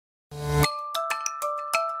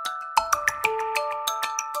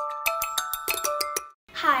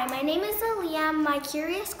My name is Aliyah. My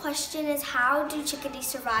curious question is, how do chickadees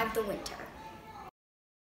survive the winter?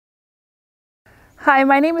 Hi,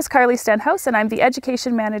 my name is Carly Stenhouse and I'm the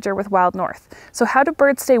Education Manager with WildNorth. So how do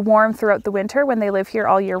birds stay warm throughout the winter when they live here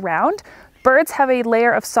all year round? Birds have a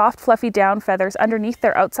layer of soft, fluffy down feathers underneath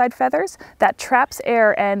their outside feathers that traps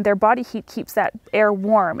air, and their body heat keeps that air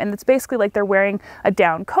warm. And it's basically like they're wearing a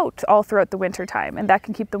down coat all throughout the winter time, and that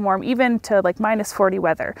can keep them warm even to like -40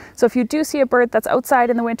 weather. So if you do see a bird that's outside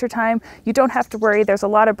in the winter time, you don't have to worry. There's a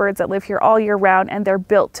lot of birds that live here all year round, and they're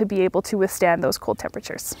built to be able to withstand those cold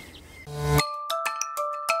temperatures.